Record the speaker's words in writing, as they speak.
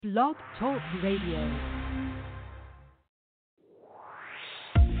Blog Talk Radio.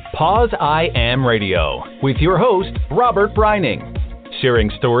 Pause I Am Radio with your host, Robert Brining, sharing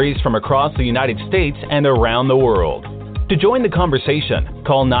stories from across the United States and around the world. To join the conversation,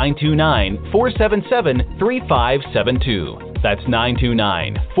 call 929-477-3572. That's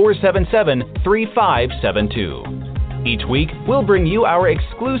 929-477-3572. Each week, we'll bring you our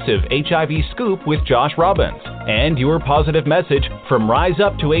exclusive HIV scoop with Josh Robbins and your positive message from Rise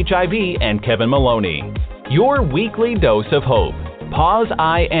Up to HIV and Kevin Maloney. Your weekly dose of hope. Pause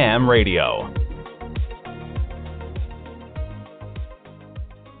I Am Radio.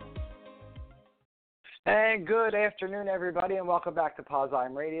 And good afternoon, everybody, and welcome back to Pause I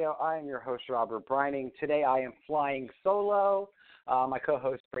Am Radio. I am your host, Robert Brining. Today I am flying solo. My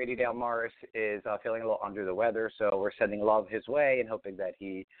co-host, Brady Dale Morris, is feeling a little under the weather, so we're sending love his way and hoping that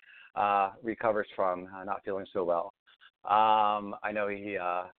he recovers from not feeling so well. I know he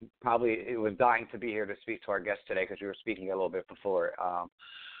probably was dying to be here to speak to our guest today because we were speaking a little bit before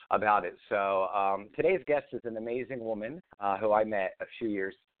about it. So today's guest is an amazing woman who I met a few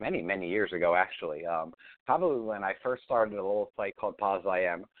years, many years ago, actually. Probably when I first started a little site called Pause I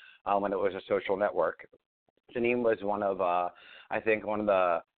Am, when it was a social network. Janine was one of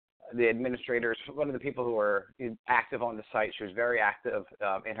the administrators, one of the people who were active on the site. She was very active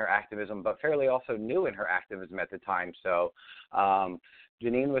in her activism, but fairly also new in her activism at the time. So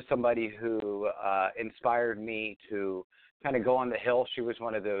Janine was somebody who inspired me to kind of go on the hill. She was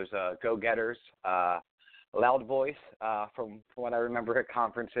one of those go-getters, loud voice from what I remember at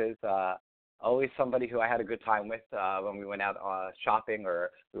conferences. Always somebody who I had a good time with when we went out shopping or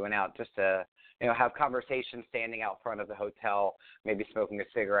we went out just to have conversations standing out front of the hotel, maybe smoking a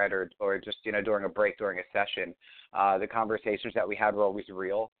cigarette or just, during a break, during a session. The conversations that we had were always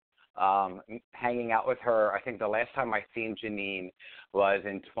real. Hanging out with her, I think the last time I seen Janine was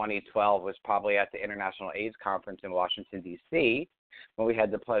in 2012, was probably at the International AIDS Conference in Washington, D.C., when we had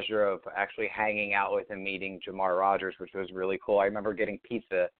the pleasure of actually hanging out with and meeting Jamar Rogers, which was really cool. I remember getting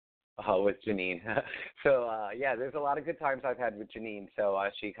pizza with Janine. So, there's a lot of good times I've had with Janine. So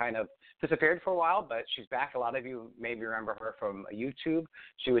she kind of disappeared for a while, but she's back. A lot of you maybe remember her from YouTube.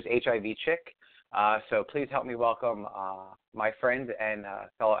 She was HIV Chick. So please help me welcome my friend and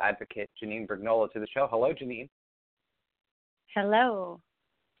fellow advocate, Janine Brignola, to the show. Hello, Janine. Hello.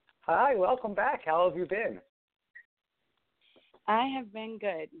 Hi, welcome back. How have you been? I have been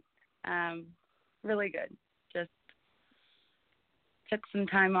good. Really good. Just took some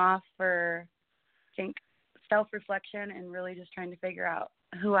time off for, I think, self-reflection and really just trying to figure out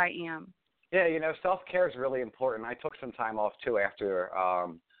who I am. Yeah, self-care is really important. I took some time off, too, after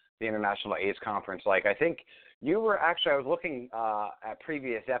the International AIDS Conference. I think you were actually, I was looking at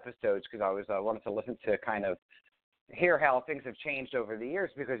previous episodes because I wanted to listen to kind of hear how things have changed over the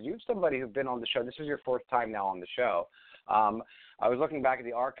years, because you're somebody who's been on the show. This is your fourth time now on the show. I was looking back at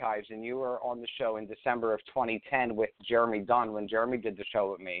the archives, and you were on the show in December of 2010 with Jeremy Dunn when Jeremy did the show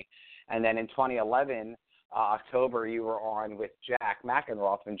with me. And then in 2011, October, you were on with Jack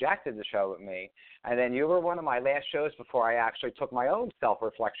McEnroth when Jack did the show with me. And then you were one of my last shows before I actually took my own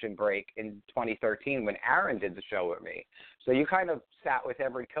self-reflection break in 2013 when Aaron did the show with me. So you kind of sat with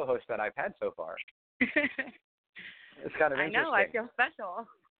every co-host that I've had so far. It's kind of interesting. I know, I feel special.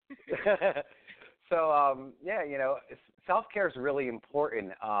 So, self-care is really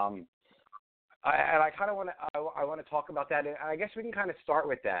important. I kind of want to talk about that. And I guess we can kind of start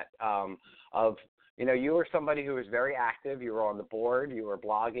with that you were somebody who was very active. You were on the board. You were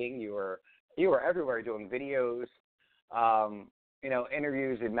blogging. You were everywhere doing videos,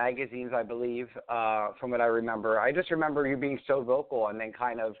 interviews in magazines, I believe, from what I remember. I just remember you being so vocal and then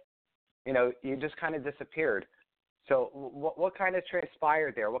kind of, you just kind of disappeared. So what kind of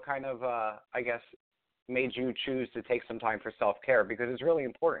transpired there? What kind of, made you choose to take some time for self-care? Because it's really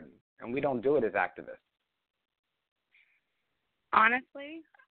important, and we don't do it as activists. Honestly,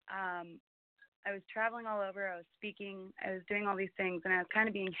 I was traveling all over. I was speaking. I was doing all these things, and I was kind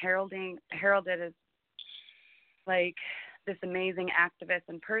of being heralded as, this amazing activist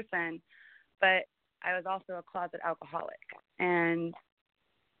and person, but I was also a closet alcoholic, and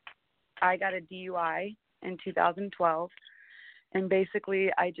I got a DUI in 2012, and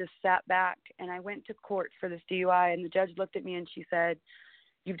basically I just sat back and I went to court for this DUI, and the judge looked at me and she said,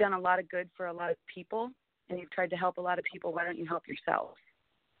 "You've done a lot of good for a lot of people and you've tried to help a lot of people. Why don't you help yourself?"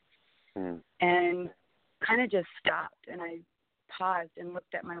 And kind of just stopped, and I paused and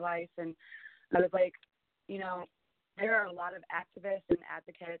looked at my life, and I was like, there are a lot of activists and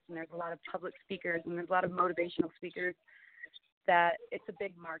advocates, and there's a lot of public speakers, and there's a lot of motivational speakers that it's a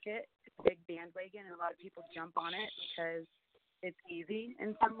big market, it's a big bandwagon, and a lot of people jump on it because it's easy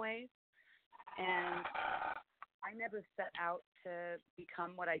in some ways. And I never set out to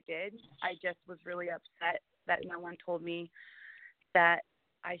become what I did. I just was really upset that no one told me that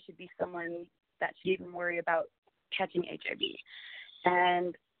I should be someone that should even worry about catching HIV.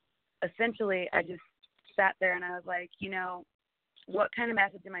 And essentially, I just sat there and I was like, what kind of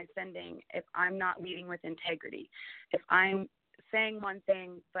message am I sending if I'm not leading with integrity? If I'm saying one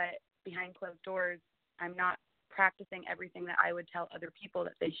thing, but behind closed doors, I'm not practicing everything that I would tell other people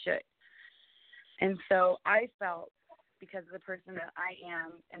that they should. And so I felt, because of the person that I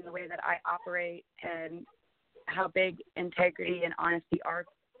am and the way that I operate and how big integrity and honesty are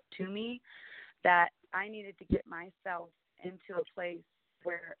to me, that I needed to get myself into a place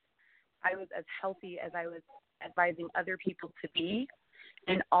where I was as healthy as I was advising other people to be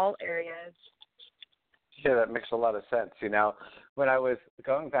in all areas. Yeah, that makes a lot of sense. When I was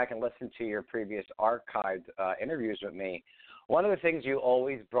going back and listening to your previous archived interviews with me, one of the things you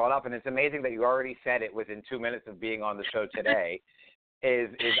always brought up, and it's amazing that you already said it within 2 minutes of being on the show today, is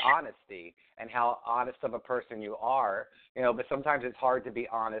honesty and how honest of a person you are. But sometimes it's hard to be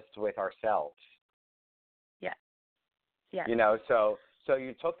honest with ourselves. Yeah. Yeah. So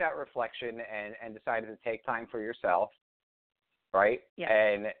you took that reflection and decided to take time for yourself, right? Yeah.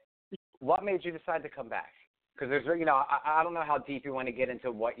 And what made you decide to come back? Because there's, I don't know how deep you want to get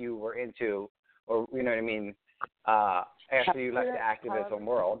into what you were into, or you know what I mean, after you left the activism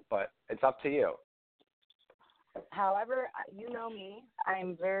world, but it's up to you. However, you know me,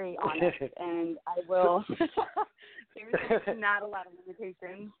 I'm very honest, and I will. There's not a lot of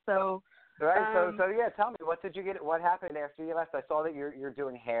limitations, so. Right. So yeah, tell me, what did you get? What happened after you left? I saw that you're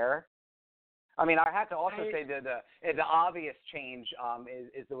doing hair. I mean, I have to also say that the obvious change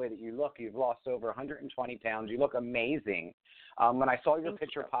is the way that you look. You've lost over 120 pounds. You look amazing. When I saw your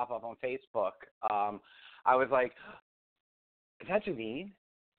picture pop up on Facebook, I was like, "Is that Janine?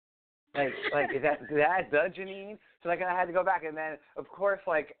 Like is that the Janine?" So I had to go back, and then of course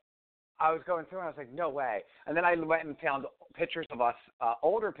I was going through and I was like, no way. And then I went and found pictures of us,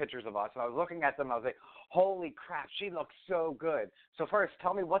 older pictures of us, and I was looking at them and I was like, holy crap, she looks so good. So first,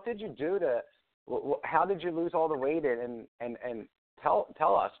 tell me, what did you do how did you lose all the weight and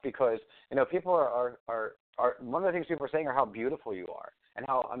tell us, because, people are one of the things people are saying are how beautiful you are and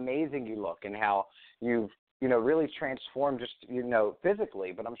how amazing you look and how you've, really transformed just,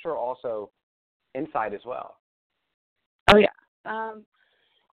 physically, but I'm sure also inside as well. Oh, yeah.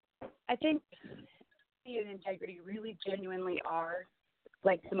 I think and integrity really genuinely are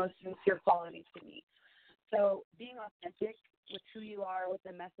the most sincere qualities to me. So being authentic with who you are, with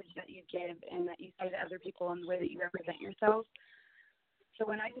the message that you give and that you say to other people and the way that you represent yourself. So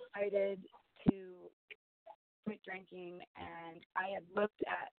when I decided to quit drinking, and I had looked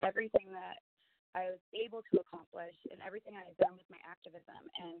at everything that I was able to accomplish and everything I had done with my activism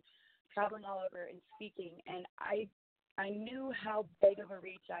and traveling all over and speaking, and I knew how big of a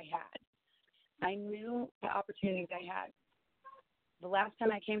reach I had. I knew the opportunities I had. The last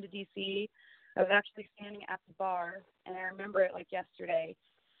time I came to D.C., I was actually standing at the bar, and I remember it like yesterday.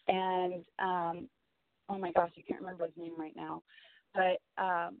 And, oh, my gosh, I can't remember his name right now. But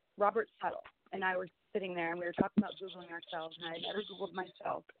Robert Settle and I were sitting there, and we were talking about Googling ourselves, and I had never Googled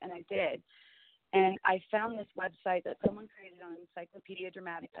myself, and I did. And I found this website that someone created on Encyclopedia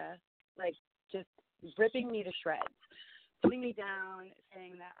Dramatica, just ripping me to shreds, putting me down,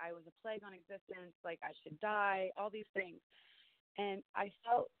 saying that I was a plague on existence, I should die, all these things. And I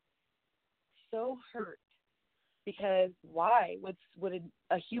felt so hurt, because why would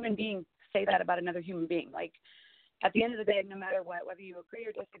a human being say that about another human being? At the end of the day, no matter what, whether you agree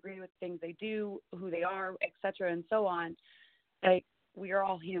or disagree with things they do, who they are, et cetera, and so on, we are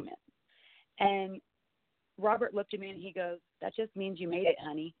all human. And Robert looked at me and he goes, "That just means you made it,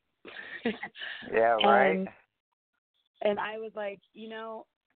 honey." Yeah, right. And I was like,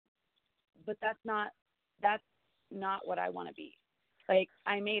 but that's not what I want to be.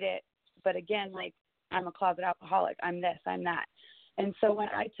 I made it, but again, I'm a closet alcoholic. I'm this, I'm that. And so when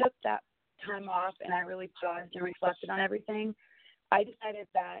I took that time off and I really paused and reflected on everything, I decided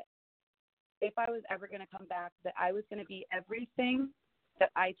that if I was ever going to come back, that I was going to be everything that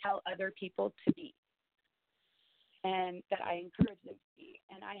I tell other people to be, and that I encourage them to be.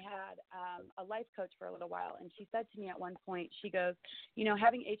 And I had a life coach for a little while, and she said to me at one point, she goes,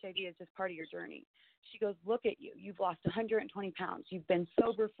 having HIV is just part of your journey. She goes, look at you. You've lost 120 pounds. You've been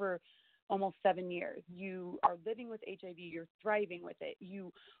sober for almost 7 years. You are living with HIV. You're thriving with it.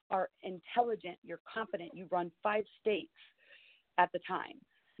 You are intelligent. You're confident. You run 5 states at the time.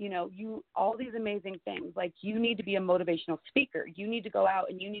 All these amazing things. You need to be a motivational speaker. You need to go out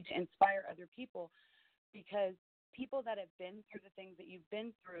and you need to inspire other people, because people that have been through the things that you've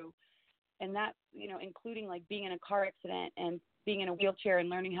been through, and that, you know, including like being in a car accident and being in a wheelchair and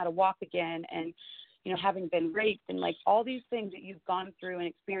learning how to walk again, and, you know, having been raped, and like all these things that you've gone through and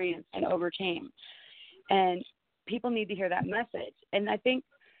experienced and overcame. And people need to hear that message. And I think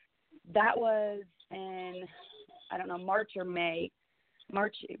that was in, I don't know,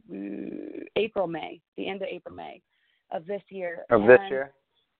 April, May, the end of April, May of this year.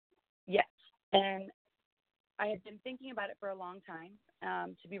 Yes. And I had been thinking about it for a long time.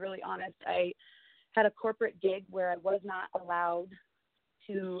 To be really honest, I had a corporate gig where I was not allowed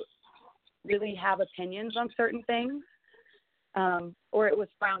to really have opinions on certain things, or it was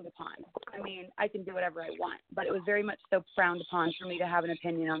frowned upon. I mean, I can do whatever I want, but it was very much so frowned upon for me to have an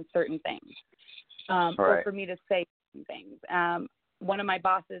opinion on certain things, or for me to say certain things. One of my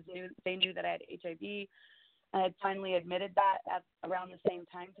bosses knew that I had HIV. I had finally admitted that at around the same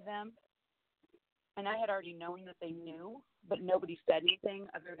time to them. And I had already known that they knew, but nobody said anything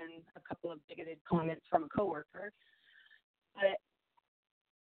other than a couple of bigoted comments from a coworker. But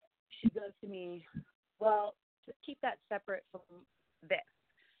she goes to me, well, just keep that separate from this.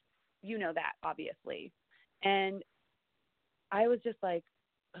 You know that, obviously. And I was just like,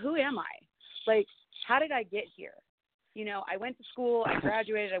 who am I? Like, how did I get here? You know, I went to school, I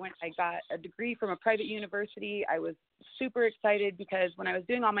graduated, I got a degree from a private university. I was super excited because when I was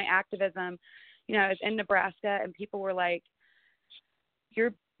doing all my activism, you know, I was in Nebraska and people were like,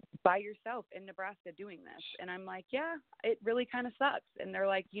 you're by yourself in Nebraska doing this. And I'm like, yeah, it really kind of sucks. And they're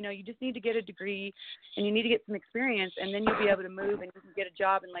like, you know, you just need to get a degree and you need to get some experience, and then you'll be able to move and you can get a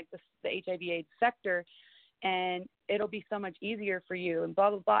job in like the HIV/AIDS sector, and it'll be so much easier for you, and blah,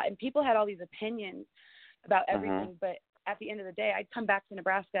 blah, blah. And people had all these opinions about everything, but at the end of the day, I'd come back to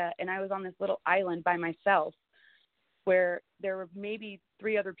Nebraska and I was on this little island by myself where there were maybe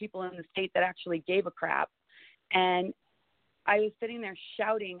 3 other people in the state that actually gave a crap. And I was sitting there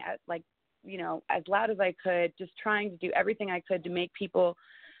shouting at, like, you know, as loud as I could, just trying to do everything I could to make people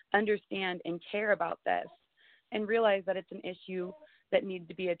understand and care about this and realize that it's an issue that needed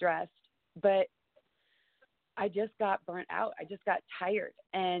to be addressed. But I just got burnt out. I just got tired.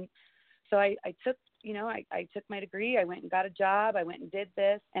 And so I took, you know, I took my degree, I went and got a job, I went and did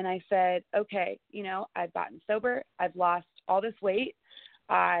this, and I said, okay, you know, I've gotten sober, I've lost all this weight,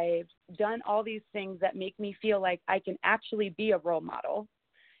 I've done all these things that make me feel like I can actually be a role model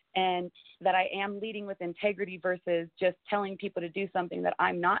and that I am leading with integrity versus just telling people to do something that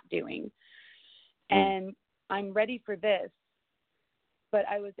I'm not doing. And I'm ready for this. But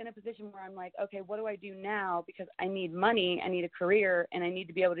I was in a position where I'm like, okay, what do I do now? Because I need money, I need a career, and I need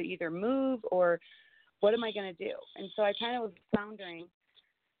to be able to either move, or what am I going to do? And so I kind of was floundering.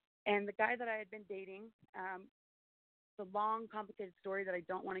 And the guy that I had been dating, it's a long, complicated story that I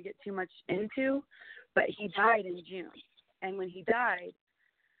don't want to get too much into, but he died in June. And when he died,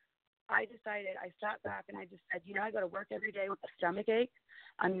 I sat back and I just said, you know, I go to work every day with a stomach ache.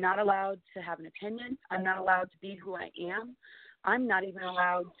 I'm not allowed to have an opinion. I'm not allowed to be who I am. I'm not even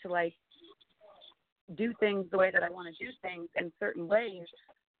allowed to, like, do things the way that I want to do things in certain ways,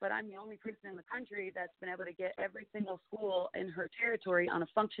 but I'm the only person in the country that's been able to get every single school in her territory on a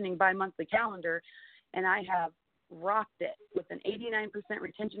functioning bi-monthly calendar, and I have rocked it with an 89%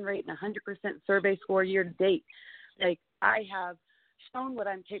 retention rate and 100% survey score year to date. Like, I have shown what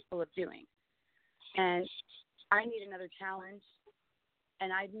I'm capable of doing, and I need another challenge,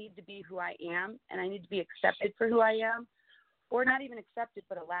 and I need to be who I am, and I need to be accepted for who I am. Or not even accepted,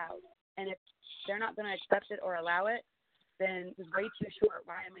 but allowed. And if they're not going to accept it or allow it, then it's way too short.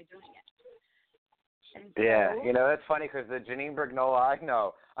 Why am I doing it? And so, yeah, you know, that's funny because the Janine Brignola I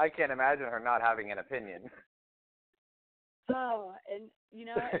know, I can't imagine her not having an opinion. Oh, and you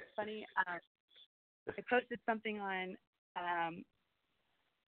know, it's funny. I posted something on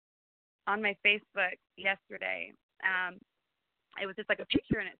my Facebook yesterday. It was just like a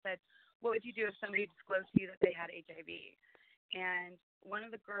picture, and it said, what would you do if somebody disclosed to you that they had HIV? And one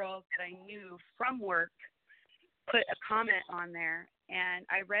of the girls that I knew from work put a comment on there, and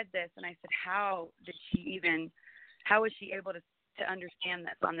I read this, and I said, how was she able to understand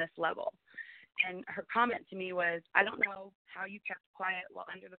this on this level? And her comment to me was, I don't know how you kept quiet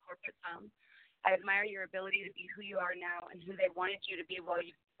while under the corporate thumb. I admire your ability to be who you are now and who they wanted you to be while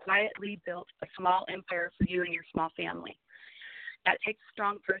you quietly built a small empire for you and your small family. That takes a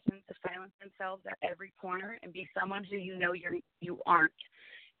strong person to silence themselves at every corner and be someone who you know you aren't,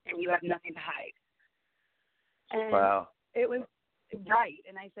 and you have nothing to hide. And wow. It was right.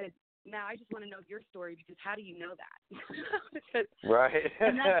 And I said, now I just want to know your story, because how do you know that? Because, right.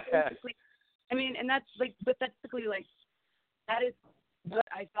 And that's basically, I mean, and that's like, but that's basically like, that is but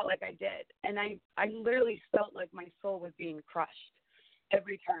I felt like I did. And I literally felt like my soul was being crushed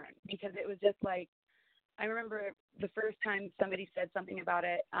every turn, because it was just like, I remember the first time somebody said something about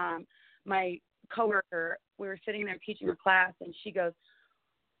it. My coworker, we were sitting there teaching her class, and she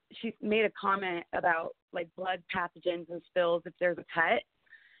made a comment about like blood pathogens and spills if there's a cut.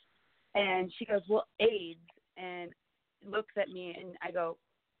 And she goes, well, AIDS, and looks at me, and I go,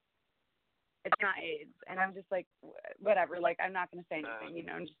 it's not AIDS. And I'm just like, whatever, like, I'm not going to say anything, you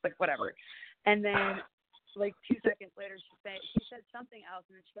know, I'm just like, whatever. And then like 2 seconds later, she said something else,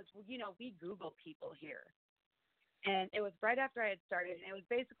 and then she goes, well, you know, we Google people here. And it was right after I had started, and it was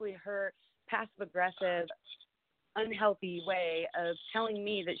basically her passive-aggressive, unhealthy way of telling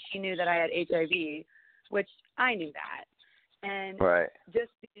me that she knew that I had HIV, which I knew that. And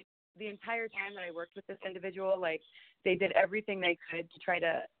just the entire time that I worked with this individual, like, they did everything they could to try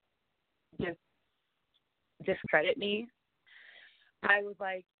to just discredit me. I was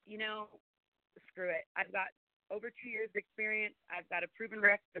like, you know, screw it. I've got over 2 years of experience. I've got a proven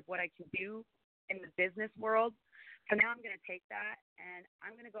record of what I can do in the business world. So now I'm going to take that, and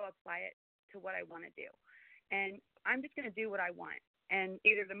I'm going to go apply it to what I want to do. And I'm just going to do what I want. And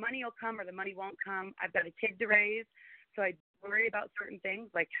either the money will come or the money won't come. I've got a kid to raise, so I worry about certain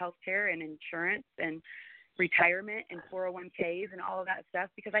things like healthcare and insurance and retirement and 401ks and all of that stuff,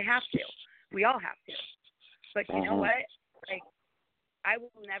 because I have to. We all have to. But you know what? Like, I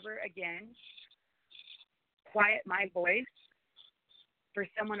will never again quiet my voice for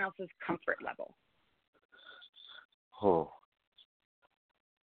someone else's comfort level. Oh,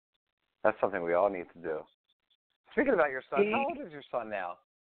 that's something we all need to do. Speaking about your son, how old is your son now?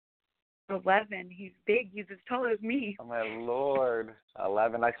 11. He's big. He's as tall as me. Oh, my Lord.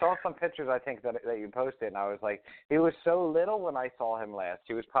 11. I saw some pictures, I think, that you posted, and I was like, he was so little when I saw him last.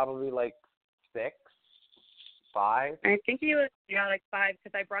 He was probably like 6, 5. I think he was, like 5,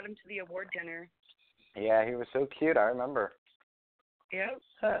 because I brought him to the award dinner. Yeah, he was so cute. I remember. Yep.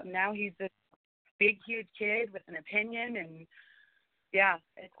 Now he's this big, huge kid with an opinion, and yeah,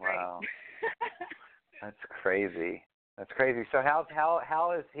 it's great. Wow. That's crazy. That's crazy. So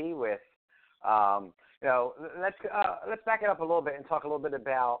how is he with? Let's back it up a little bit and talk a little bit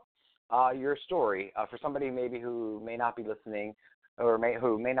about your story for somebody maybe who may not be listening, or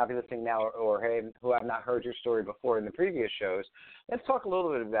who may not be listening now, or who have not heard your story before in the previous shows. Let's talk a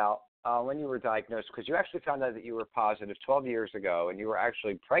little bit about when you were diagnosed, because you actually found out that you were positive 12 years ago, and you were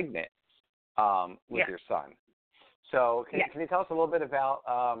actually pregnant with your son. So can you tell us a little bit about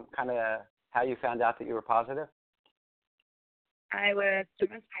kind of how you found out that you were positive? I was 2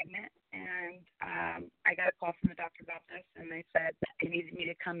 months pregnant, and I got a call from the doctor's office, and they said that they needed me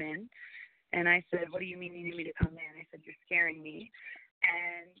to come in. And I said, what do you mean you need me to come in? I said, you're scaring me.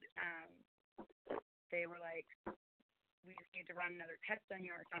 And they were like, we just need to run another test on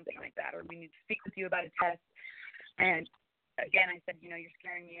you or something like that, or we need to speak with you about a test. And again, I said, you're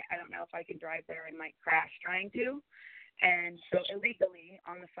scaring me. I don't know if I can drive there. I might crash trying to. And so illegally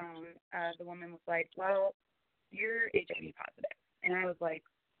on the phone, the woman was like, well, you're HIV positive. And I was like,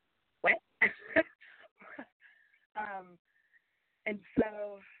 what? And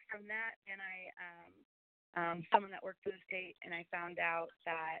so from that, then someone that worked for the state, and I found out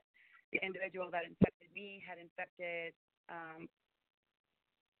that the individual that infected me had infected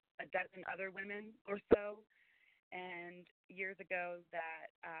a dozen other women or so. And years ago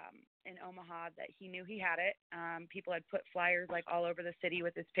that in Omaha that he knew he had it. People had put flyers like all over the city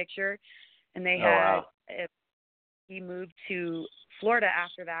with his picture, and they he moved to Florida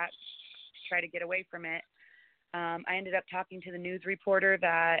after that to try to get away from it. I ended up talking to the news reporter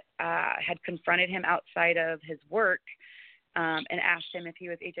that had confronted him outside of his work and asked him if he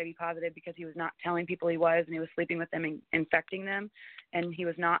was HIV positive, because he was not telling people he was, and he was sleeping with them and infecting them, and he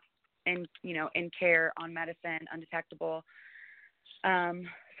was not in care on medicine, undetectable.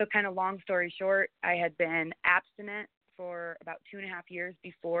 So kind of long story short, I had been abstinent for about 2.5 years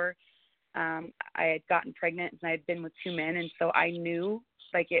before I had gotten pregnant, and I had been with 2 men. And so I knew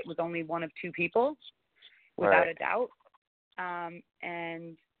like it was only one of 2 people without a doubt.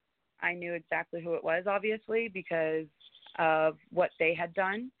 And I knew exactly who it was, obviously, because of what they had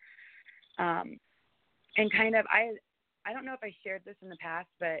done. And kind of, I don't know if I shared this in the past,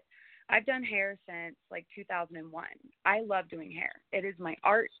 but I've done hair since like 2001. I love doing hair. It is my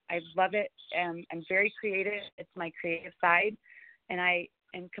art. I love it. I'm very creative. It's my creative side. And I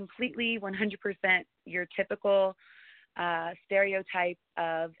am completely 100% your typical stereotype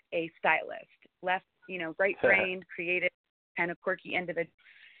of a stylist. Left, right-brained, creative, kind of quirky individual.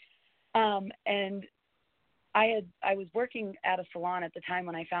 And I was working at a salon at the time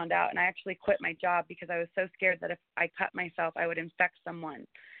when I found out, and I actually quit my job because I was so scared that if I cut myself, I would infect someone.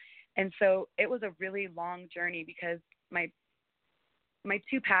 And so it was a really long journey because my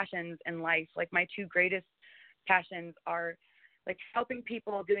two passions in life, like my two greatest passions are like helping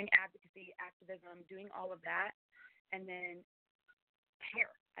people, doing advocacy, activism, doing all of that, and then hair.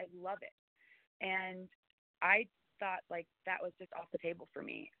 I love it. And I thought like that was just off the table for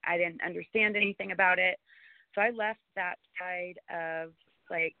me. I didn't understand anything about it. So I left that side of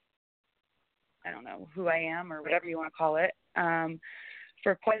like, I don't know who I am or whatever you want to call it,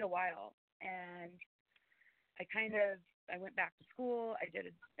 for quite a while. And I went back to school. I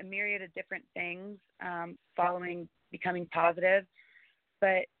did a myriad of different things following becoming positive.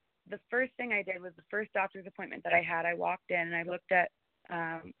 But the first thing I did was the first doctor's appointment that I had. I walked in and I looked at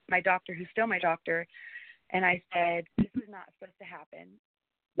my doctor, who's still my doctor, and I said, this is not supposed to happen.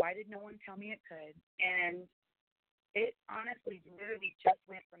 Why did no one tell me it could? And it honestly literally just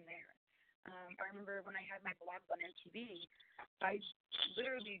went from there. I remember when I had my blogs on MTV, I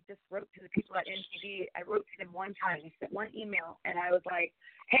literally just wrote to the people at MTV. I wrote to them one time. I sent one email, and I was like,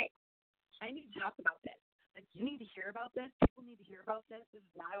 hey, I need to talk about this. Like, you need to hear about this. People need to hear about this. This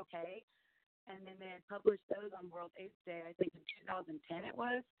is not okay. And then they had published those on World AIDS Day, I think in 2010 it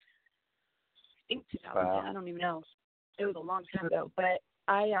was. I think 2010. Wow. I don't even know. It was a long time ago. But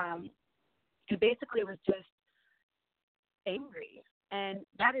I basically was just angry. And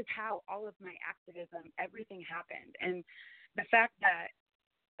that is how all of my activism, everything happened. And the fact that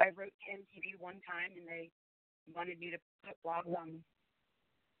I wrote to MTV one time and they wanted me to put blogs on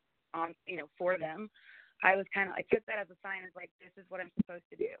for them, I took that as a sign of like, this is what I'm supposed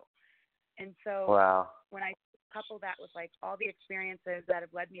to do. And so when I couple that with like all the experiences that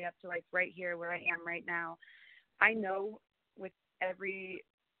have led me up to like right here where I am right now, I know with every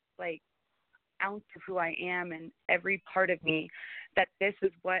like ounce of who I am and every part of me that this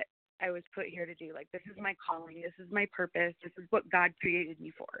is what I was put here to do. Like, this is my calling. This is my purpose. This is what God created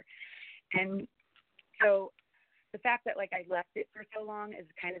me for. And so the fact that like I left it for so long is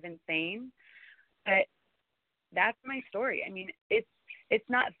kind of insane, but that's my story. I mean, it's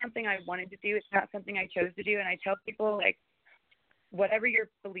not something I wanted to do. It's not something I chose to do. And I tell people, like, whatever your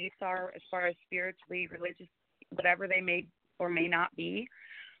beliefs are as far as spiritually, religious, whatever they may or may not be,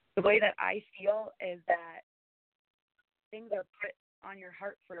 the way that I feel is that things are put on your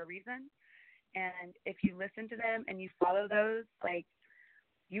heart for a reason. And if you listen to them and you follow those, like,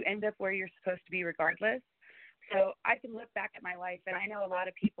 you end up where you're supposed to be regardless. So I can look back at my life, and I know a lot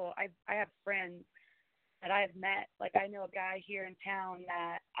of people, I have friends that I have met. Like, I know a guy here in town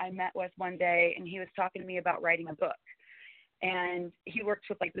that I met with one day, and he was talking to me about writing a book. And he works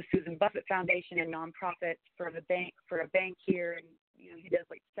with like the Susan Buffett Foundation and nonprofits for a bank here, and he does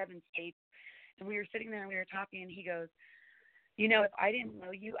like 7 states. And we were sitting there and we were talking, and he goes, if I didn't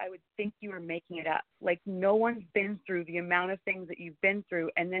know you, I would think you were making it up. Like, no one's been through the amount of things that you've been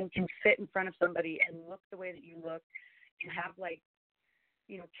through and then can sit in front of somebody and look the way that you look and have like,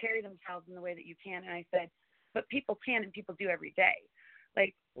 carry themselves in the way that you can. And I said, but people can, and people do every day.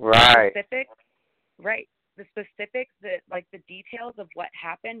 Like, right. The specifics, the details of what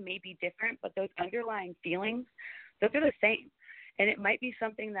happened may be different, but those underlying feelings, those are the same. And it might be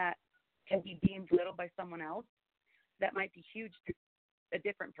something that can be deemed little by someone else that might be huge to a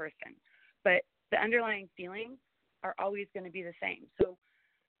different person. But the underlying feelings are always going to be the same. So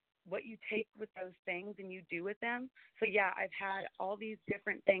what you take with those things and you do with them. So yeah, I've had all these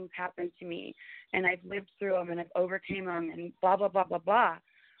different things happen to me, and I've lived through them, and I've overcame them, and blah, blah, blah, blah, blah.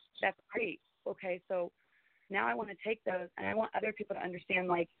 That's great. Okay, so now I want to take those, and I want other people to understand,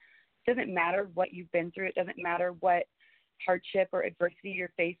 like, it doesn't matter what you've been through. It doesn't matter what hardship or adversity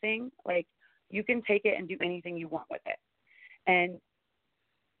you're facing. Like, you can take it and do anything you want with it. And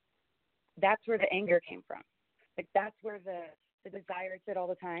that's where the anger came from. Like, that's where the desire, I said all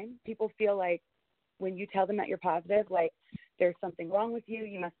the time. People feel like when you tell them that you're positive, like, there's something wrong with you.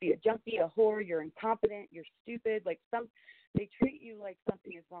 You must be a junkie, a whore, you're incompetent, you're stupid. Like, they treat you like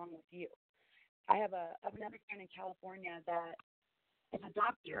something is wrong with you. I have another friend in California that is a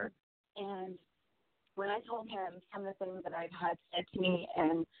doctor, and when I told him some of the things that I've had said to me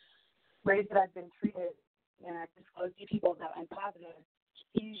and ways that I've been treated, and I've disclosed to people that I'm positive,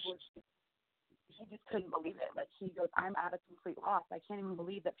 he just couldn't believe it. Like, he goes, I'm at a complete loss. I can't even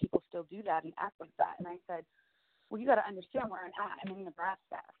believe that people still do that and act like that. And I said, well, you got to understand where I'm at. I'm in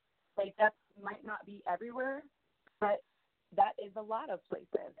Nebraska. Like, that might not be everywhere, but that is a lot of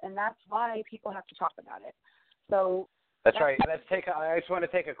places, and that's why people have to talk about it. So that's right. I just want to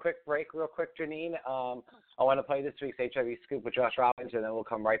take a quick break real quick, Janine. I want to play this week's HIV Scoop with Josh Robbins, and then we'll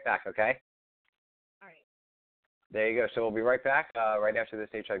come right back, okay? All right. There you go. So we'll be right back right after this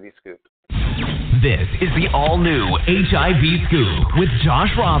HIV scoop. This is the all-new HIV Scoop with Josh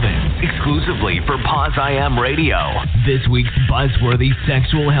Robbins, exclusively for Pause IM Radio. This week's buzzworthy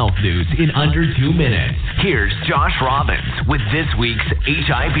sexual health news in under 2 minutes. Here's Josh Robbins with this week's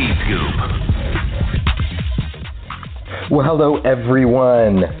HIV Scoop. Well, hello,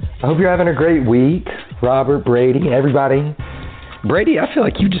 everyone. I hope you're having a great week. Robert, Brady, everybody. Brady, I feel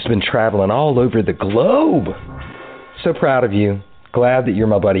like you've just been traveling all over the globe. So proud of you. Glad that you're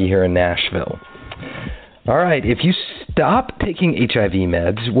my buddy here in Nashville. All right, if you stop taking HIV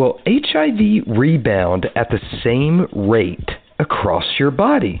meds, will HIV rebound at the same rate across your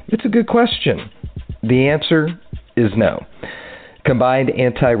body? It's a good question. The answer is no. Combined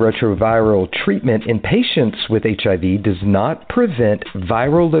antiretroviral treatment in patients with HIV does not prevent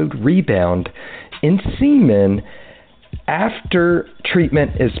viral load rebound in semen after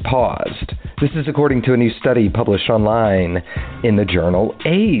treatment is paused. This is according to a new study published online in the journal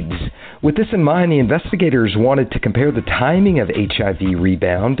AIDS. With this in mind, the investigators wanted to compare the timing of HIV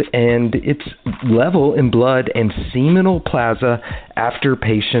rebound and its level in blood and seminal plasma after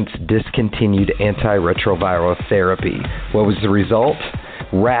patients discontinued antiretroviral therapy. What was the result?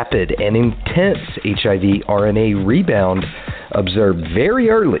 Rapid and intense HIV RNA rebound observed very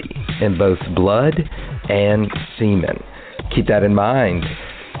early in both blood and semen. Keep that in mind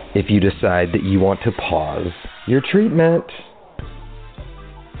if you decide that you want to pause your treatment.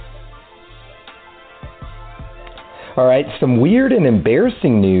 All right, some weird and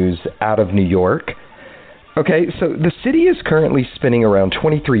embarrassing news out of New York. Okay, so the city is currently spending around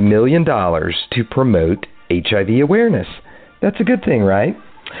 $23 million to promote HIV awareness. That's a good thing, right?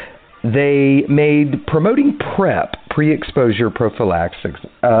 They made promoting PrEP, pre-exposure prophylaxis,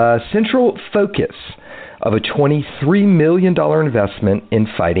 a central focus of a $23 million investment in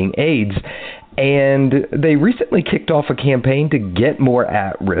fighting AIDS. And they recently kicked off a campaign to get more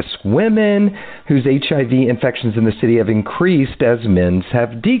at-risk women whose HIV infections in the city have increased as men's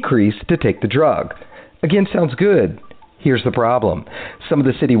have decreased to take the drug. Again, sounds good. Here's the problem. Some of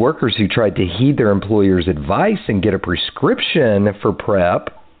the city workers who tried to heed their employer's advice and get a prescription for PrEP,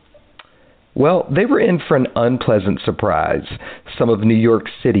 well, they were in for an unpleasant surprise. Some of New York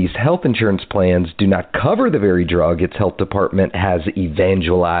City's health insurance plans do not cover the very drug its health department has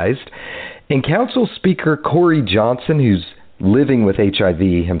evangelized. And Council Speaker Corey Johnson, who's living with HIV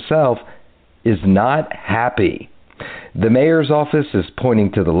himself, is not happy. The mayor's office is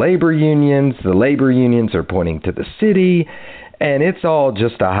pointing to the labor unions are pointing to the city, and it's all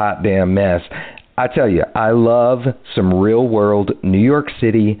just a hot damn mess. I tell you, I love some real-world New York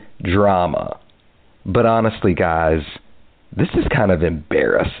City drama. But honestly, guys, this is kind of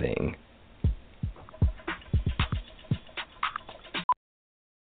embarrassing.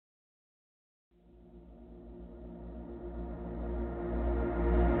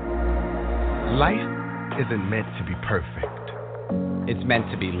 Life isn't meant to be perfect. It's meant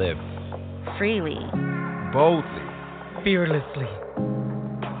to be lived. Freely. Boldly. Fearlessly.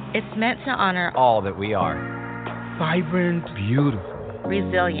 It's meant to honor all that we are. Vibrant. Beautiful.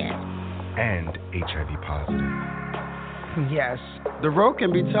 Resilient. And HIV positive. Yes. The road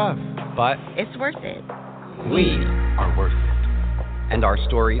can be tough. But it's worth it. We are worth it. And our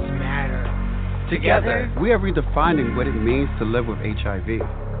stories matter. Together, we are redefining what it means to live with HIV.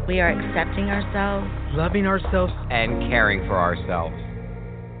 We are accepting ourselves, loving ourselves, and caring for ourselves.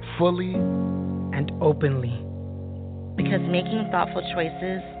 Fully and openly. Because making thoughtful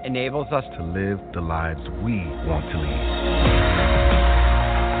choices enables us to live the lives we want to lead.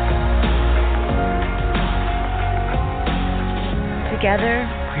 Together,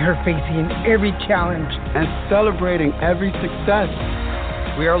 we are facing every challenge and celebrating every success.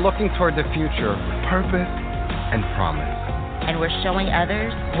 We are looking toward the future with purpose and promise. And we're showing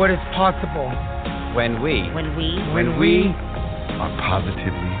others what is possible when we are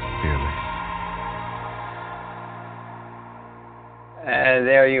positively fearless. And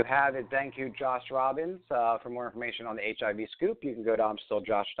there you have it. Thank you, Josh Robbins. For more information on the HIV Scoop, you can go to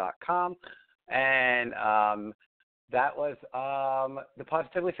I'mStillJosh.com. And that was the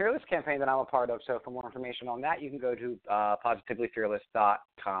Positively Fearless campaign that I'm a part of. So for more information on that, you can go to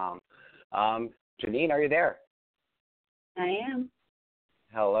PositivelyFearless.com. Janine, are you there? I am.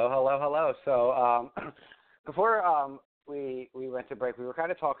 Hello. So before we went to break, we were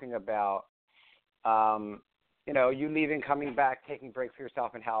kind of talking about you leaving, coming back, taking a break for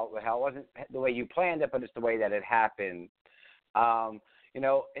yourself, and how it wasn't the way you planned it, but it's the way that it happened.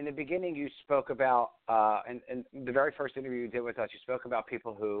 In the beginning, you spoke about, in the very first interview you did with us, you spoke about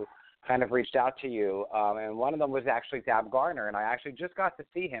people who kind of reached out to you, and one of them was actually Dab Garner, and I actually just got to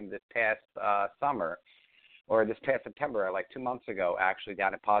see him this past summer or this past September, like 2 months ago, actually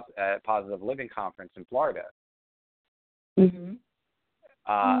down at Positive Living Conference in Florida. Mhm.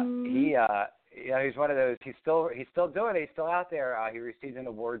 He's one of those. He's still doing it. He's still out there. He received an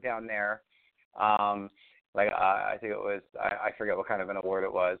award down there. I think it was, I forget what kind of an award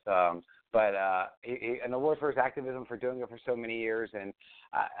it was. But an award for his activism for doing it for so many years, and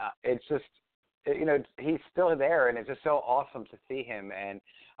it's just, he's still there, and it's just so awesome to see him. And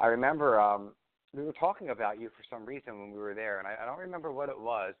I remember we were talking about you for some reason when we were there, and I don't remember what it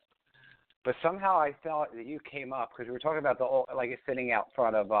was, but somehow I felt that you came up because we were talking about the old, like sitting out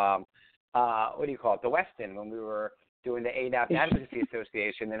front of what do you call it, the Westin, when we were doing the ADAP Advocacy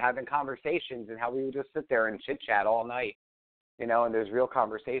Association and having conversations, and how we would just sit there and chit chat all night, and those real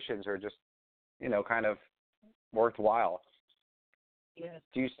conversations are just, kind of worthwhile. Yes.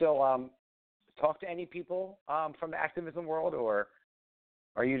 Do you still talk to any people from the activism world, or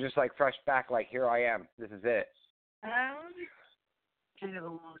are you just like fresh back, like, here I am, this is it? Kind of a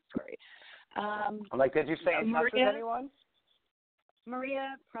long story. Like, did you stay in touch with anyone?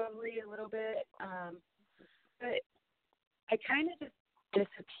 Maria, probably a little bit, but I kind of just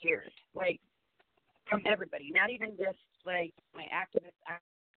disappeared, like, from everybody, not even just, like, my activist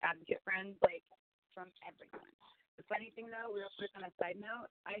advocate friends, like, from everyone. The funny thing, though, real quick on a side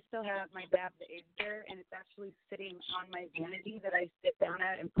note, I still have my Dab the AIDS Bear, and it's actually sitting on my vanity that I sit down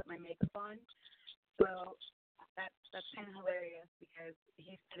at and put my makeup on. So that's kind of hilarious because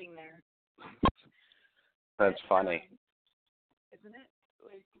he's sitting there. That's funny. Isn't it?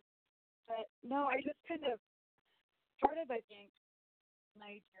 Like, but no, I just kind of, part of, I think,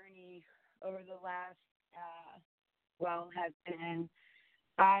 my journey over the last, has been,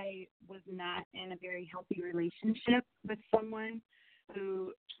 I was not in a very healthy relationship with someone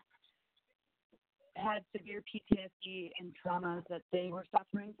who had severe PTSD and traumas that they were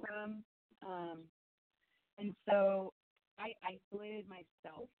suffering from. And so I isolated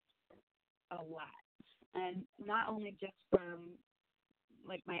myself a lot. And not only just from,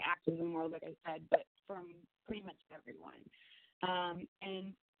 like, my activism world, like I said, but from pretty much everyone.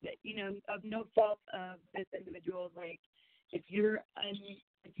 And, of no fault of this individual, like, if you're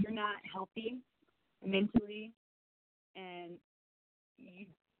not healthy mentally and you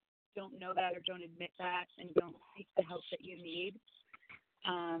don't know that or don't admit that and don't seek the help that you need,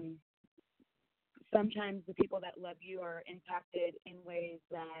 sometimes the people that love you are impacted in ways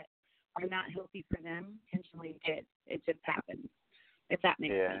that are not healthy for them. Intentionally did. It just happens, if that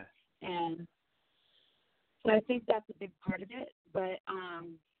makes sense. And so I think that's a big part of it. But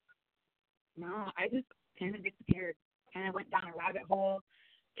no, I just kind of disappeared. Kind of went down a rabbit hole,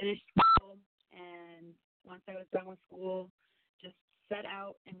 finished school, and once I was done with school, just set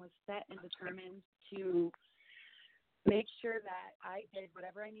out and was set and determined to make sure that I did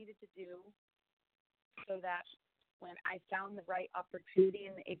whatever I needed to do so that when I found the right opportunity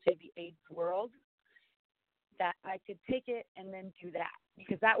in the HIV/AIDS world, that I could take it and then do that,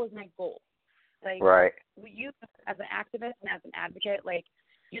 because that was my goal. Like, right. You, as an activist and as an advocate, like,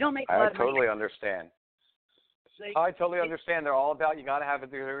 you don't make a lot of money. I totally understand. Like, I totally understand. They're all about, you got to have a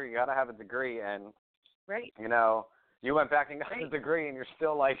degree, and, right. You went back and got a degree, and you're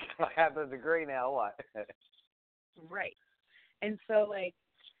still like, I have the degree now, what? Right. And so, like,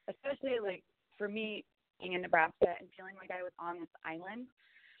 especially, like, for me, being in Nebraska and feeling like I was on this island,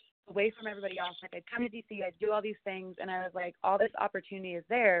 away from everybody else, like, I'd come to D.C., I'd do all these things, and I was like, all this opportunity is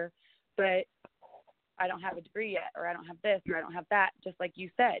there, but I don't have a degree yet, or I don't have this, or I don't have that, just like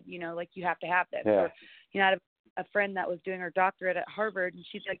you said, like, you have to have this. Yeah. Or, I had a friend that was doing her doctorate at Harvard, and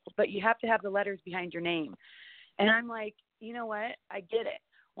she's like, but you have to have the letters behind your name. And I'm like, you know what? I get it.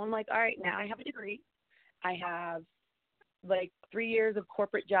 Well, I'm like, all right, now I have a degree. I have, like, 3 years of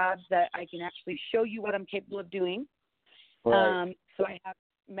corporate jobs that I can actually show you what I'm capable of doing. Right. So I have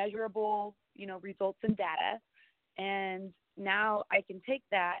measurable, results and data. And now I can take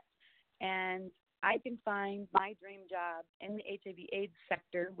that and I can find my dream job in the HIV/AIDS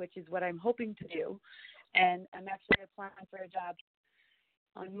sector, which is what I'm hoping to do. And I'm actually applying for a job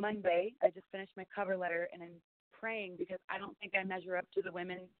on Monday. I just finished my cover letter, and I'm praying because I don't think I measure up to the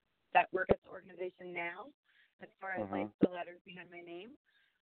women that work at the organization now as far as, like, the letters behind my name.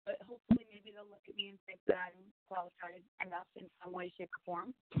 But hopefully maybe they'll look at me and think that I'm qualified enough in some way, shape, or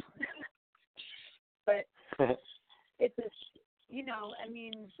form. But it's just,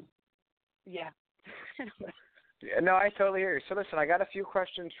 yeah. No, I totally hear you. So listen, I got a few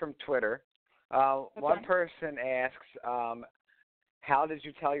questions from Twitter. Okay. One person asks, how did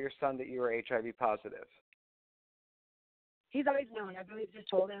you tell your son that you were HIV positive? He's always known. I've always just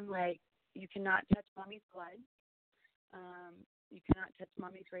told him, like, you cannot touch mommy's blood. You cannot touch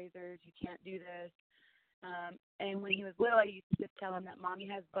mommy's razors. You can't do this. And when he was little, I used to just tell him that mommy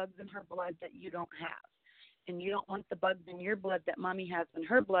has bugs in her blood that you don't have. And you don't want the bugs in your blood that mommy has in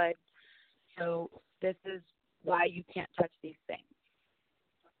her blood. So this is why you can't touch these things.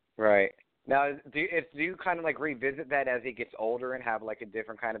 Right. Now, do you kind of like revisit that as he gets older and have like a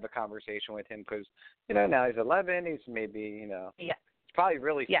different kind of a conversation with him? Because, now he's 11, he's maybe, Yeah. he's probably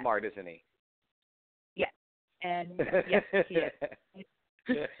really smart, isn't he? Yes. And yes, he is.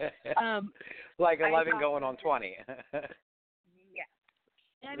 Like 11 going on 20. Yeah.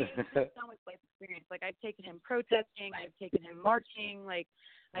 I mean, it's just so much life experience. Like, I've taken him protesting, I've taken him marching, like,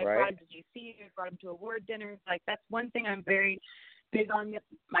 I brought him to GC, I brought him to award dinners. Like, that's one thing I'm very big on with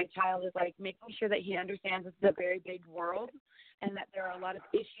my child is, like, making sure that he understands it's a very big world and that there are a lot of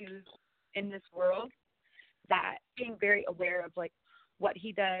issues in this world, that being very aware of, like, what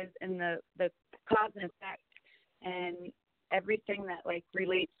he does and the cause and effect and everything that, like,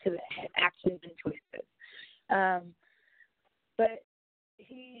 relates to the actions and choices. But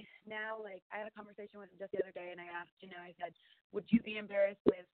he now, like, I had a conversation with him just the other day, and I asked, I said, would you be embarrassed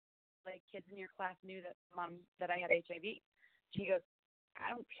if, like, kids in your class knew that I had HIV? He goes, I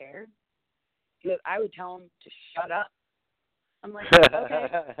don't care. He goes, I would tell him to shut up. I'm like,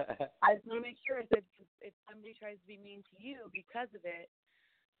 okay. I just want to make sure. I said, if somebody tries to be mean to you because of it,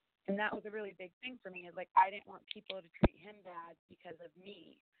 and that was a really big thing for me, is like, I didn't want people to treat him bad because of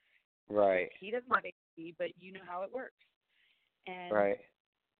me. Right. He doesn't have HIV, but you know how it works. And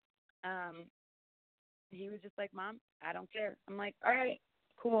he was just like, Mom, I don't care. I'm like, all right,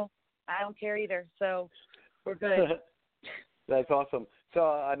 cool. I don't care either. So we're good. That's awesome.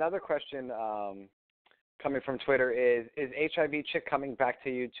 So another question coming from Twitter is HIV Chick coming back to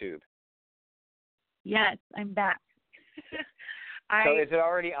YouTube? Yes, I'm back. So is it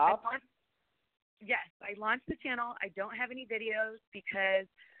already up? Yes, I launched the channel. I don't have any videos because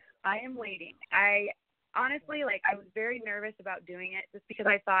I am waiting. I honestly, like, I was very nervous about doing it just because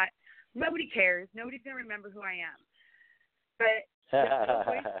I thought nobody cares. Nobody's going to remember who I am. But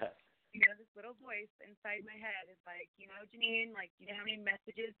this little voice inside my head is like, Janine, like, how many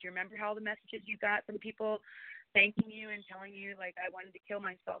messages? Do you remember all the messages you got from people thanking you and telling you, like, I wanted to kill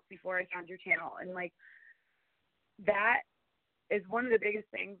myself before I found your channel? And, like, that is one of the biggest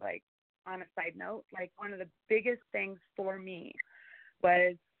things, like, on a side note, like, one of the biggest things for me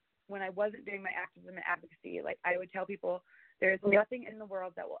was when I wasn't doing my activism and advocacy, like, I would tell people there's nothing in the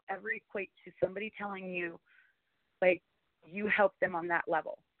world that will ever equate to somebody telling you, like, you helped them on that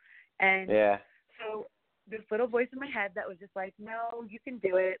level. And so this little voice in my head that was just like, no, you can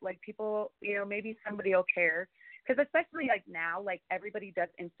do it. Like, people, maybe somebody will care. Because especially, like, now, like, everybody does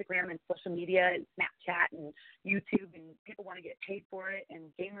Instagram and social media and Snapchat and YouTube, and people want to get paid for it, and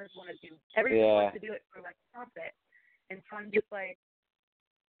gamers want to do, everybody wants to do it for, like, profit. And so I'm just like,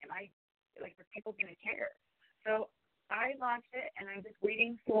 are people going to care? So I launched it, and I'm just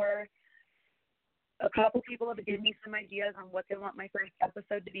waiting for a couple people to give me some ideas on what they want my first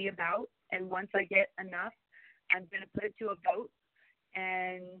episode to be about. And once I get enough, I'm going to put it to a vote,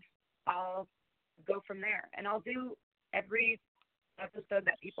 and I'll go from there. And I'll do every episode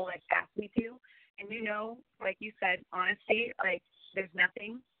that people, like, ask me to. And, like you said, honesty, like, there's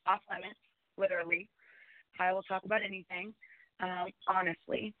nothing off limits, literally. I will talk about anything,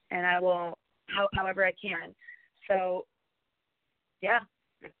 honestly, and I will, however I can. So, yeah,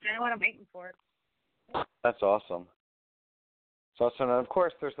 that's kind of what I'm waiting for. That's awesome. So, and of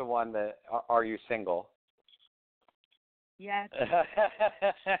course, there's the one that, are you single? Yes.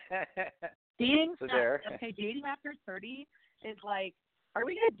 Dating after 30 is like, are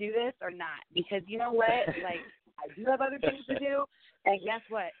we going to do this or not? Because you know what? Like, I do have other things to do. And guess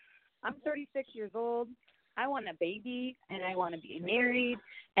what? I'm 36 years old. I want a baby, and I want to be married.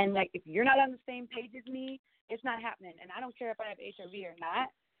 And, like, if you're not on the same page as me, it's not happening. And I don't care if I have HIV or not.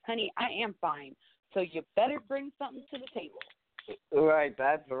 Honey, I am fine. So you better bring something to the table. Right,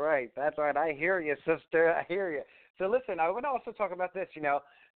 that's right. That's right. I hear you, sister. I hear you. So listen, I want to also talk about this.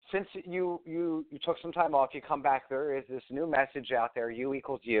 Since you took some time off, you come back, there is this new message out there, you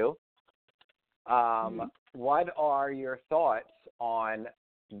equals you. What are your thoughts on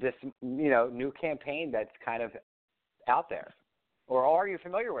this, new campaign that's kind of out there? Or are you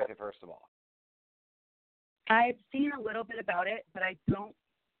familiar with it, first of all? I've seen a little bit about it, but I don't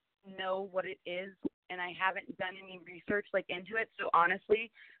know what it is, and I haven't done any research, like, into it. So honestly,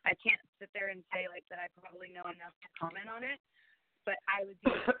 I can't sit there and say, like, that I probably know enough to comment on it. But I would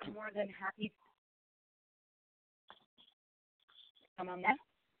be more than happy to come on that.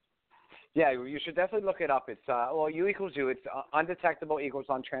 Yeah, you should definitely look it up. It's U equals U. It's undetectable equals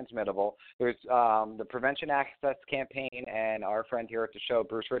untransmittable. There's the Prevention Access Campaign, and our friend here at the show,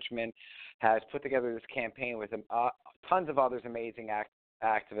 Bruce Richmond, has put together this campaign with tons of others amazing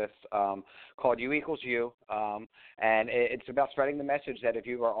activists called U equals U, and it's about spreading the message that if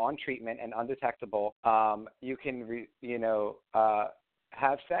you are on treatment and undetectable, you can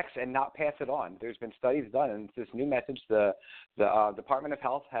have sex and not pass it on. There's been studies done, and it's this new message. The Department of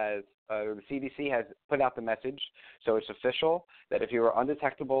Health has, the CDC has put out the message, so it's official that if you are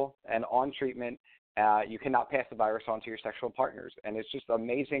undetectable and on treatment, you cannot pass the virus on to your sexual partners. And it's just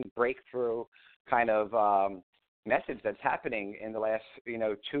amazing breakthrough kind of message that's happening in the last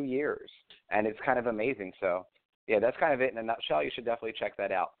 2 years, and it's kind of amazing. So yeah, that's kind of it in a nutshell. You should definitely check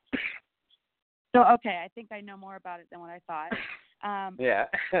that out. So okay, I think I know more about it than what I thought. Yeah.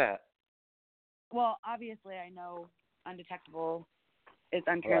 Well, obviously I know undetectable is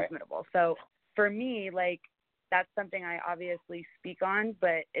untransmittable. Right. So for me, that's something I obviously speak on,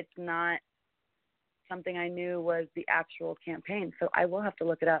 but it's not something I knew was the actual campaign. So I will have to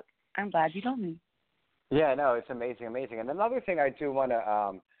look it up. I'm glad you told me. Yeah, no, it's amazing. And another thing I do want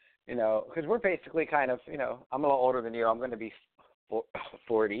to, because we're basically kind of, I'm a little older than you. I'm going to be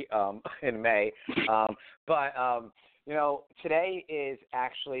 40 in May. But today is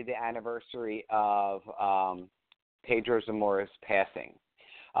actually the anniversary of Pedro Zamora's passing.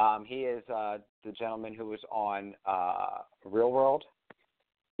 He is the gentleman who was on Real World,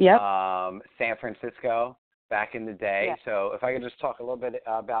 San Francisco, back in the day. Yeah. So if I could just talk a little bit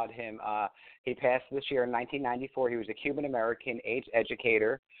about him. He passed this year in 1994. He was a Cuban-American AIDS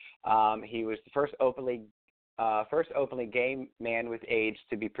educator. He was the first openly gay man with AIDS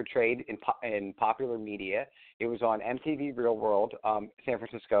to be portrayed in popular media. It was on MTV Real World, San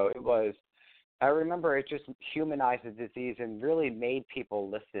Francisco. I remember it just humanized the disease and really made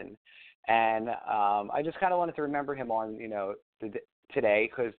people listen. And I just kind of wanted to remember him on, today,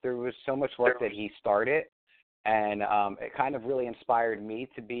 because there was so much work that he started, and it kind of really inspired me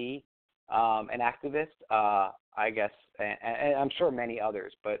to be an activist, I guess, and I'm sure many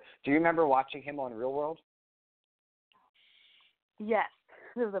others. But do you remember watching him on Real World? Yes.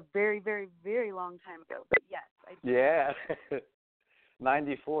 This was a very, very, very long time ago, but yes, I did. Yeah.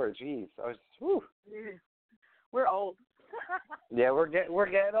 94, geez. Whew. We're old. Yeah, we're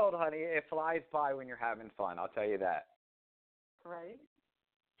getting old, honey. It flies by when you're having fun, I'll tell you that. Right.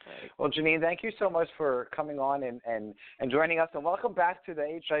 Well, Janine, thank you so much for coming on and joining us, and welcome back to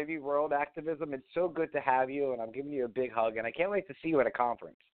the HIV World Activism. It's so good to have you, and I'm giving you a big hug, and I can't wait to see you at a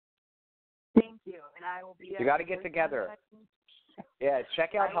conference. Thank you, and I will be. You got to get together. Yeah,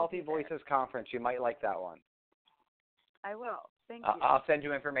 check out Healthy Voices Conference. You might like that one. I will. Thank you. I'll send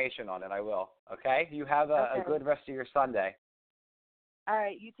you information on it. I will. Okay? You have a good rest of your Sunday. All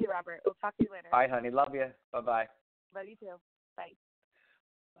right. You too, Robert. We'll talk to you later. All right, honey. Love you. Bye-bye. Love you too. Bye.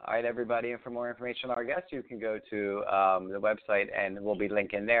 All right, everybody. And for more information on our guests, you can go to the website, and we'll be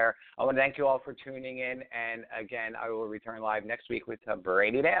linking there. I want to thank you all for tuning in. And, again, I will return live next week with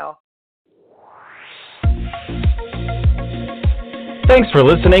Brady Dale. Thanks for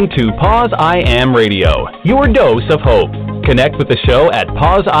listening to Pause I Am Radio, your dose of hope. Connect with the show at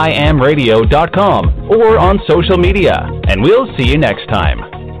pauseIamradio.com or on social media, and we'll see you next time.